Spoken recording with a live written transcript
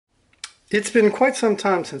It's been quite some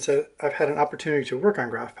time since I've had an opportunity to work on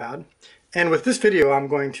GraphPad, and with this video I'm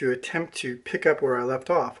going to attempt to pick up where I left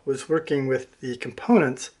off, was working with the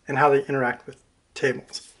components and how they interact with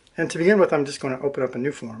tables. And to begin with, I'm just going to open up a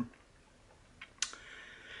new form.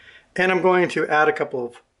 And I'm going to add a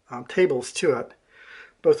couple of tables to it,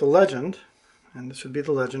 both a legend, and this would be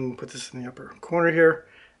the legend, we'll put this in the upper corner here,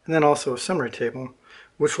 and then also a summary table,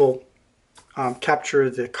 which will capture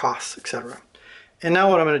the costs, etc. And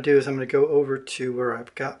now what I'm going to do is I'm going to go over to where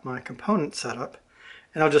I've got my component set up,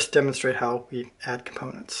 and I'll just demonstrate how we add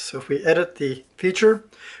components. So if we edit the feature,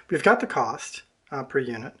 we've got the cost per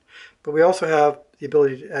unit, but we also have the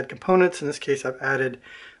ability to add components. In this case, I've added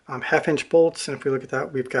half-inch bolts, and if we look at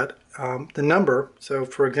that, we've got the number. So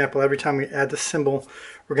for example, every time we add the symbol,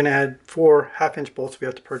 we're going to add 4 half-inch bolts we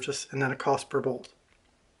have to purchase, and then a cost per bolt.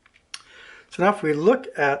 So now if we look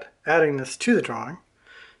at adding this to the drawing,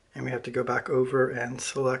 and we have to go back over and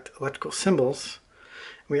select electrical symbols.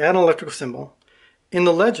 We add an electrical symbol. In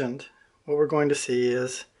the legend, what we're going to see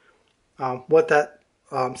is what that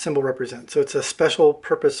symbol represents. So it's a special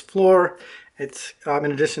purpose floor. It's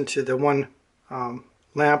in addition to the one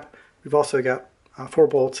lamp, we've also got 4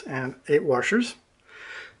 bolts and 8 washers.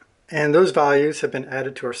 And those values have been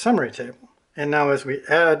added to our summary table. And now as we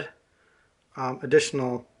add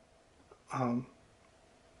additional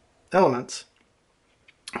elements,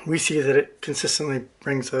 we see that it consistently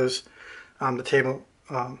brings those the table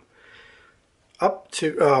up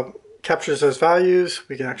to captures those values.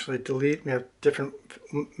 We can actually delete. We have different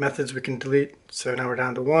methods we can delete. So now we're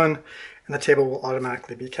down to 1, and the table will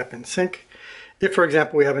automatically be kept in sync. If, for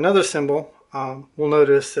example, we have another symbol, we'll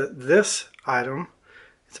notice that this item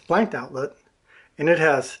is a blanked outlet, and it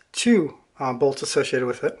has 2 bolts associated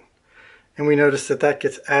with it. And we notice that that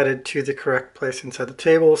gets added to the correct place inside the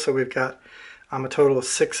table. So we've got a total of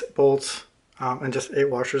 6 bolts and just 8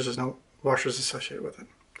 washers. There's no washers associated with it.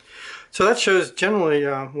 So that shows generally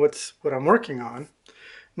what I'm working on.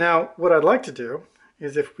 Now, what I'd like to do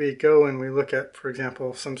is if we go and we look at, for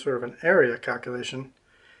example, some sort of an area calculation,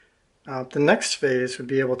 the next phase would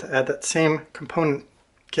be able to add that same component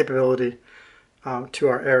capability to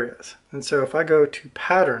our areas. And so if I go to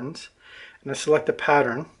patterns and I select a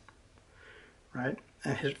pattern, right,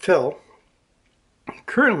 and hit fill,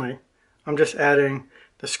 currently I'm just adding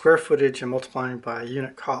the square footage and multiplying by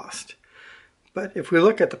unit cost. But if we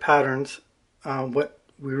look at the patterns, what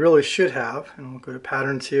we really should have, and we'll go to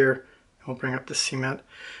patterns here, and we'll bring up the cement,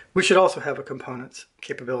 we should also have a components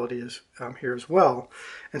capability here as well.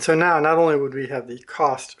 And so now not only would we have the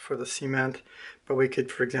cost for the cement, but we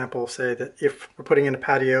could, for example, say that if we're putting in a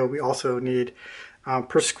patio, we also need,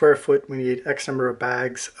 per square foot, we need X number of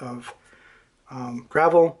bags of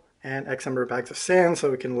gravel and X number of bags of sand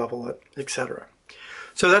so we can level it, etc.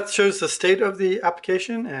 So that shows the state of the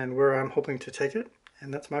application and where I'm hoping to take it,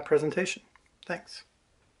 and that's my presentation. Thanks.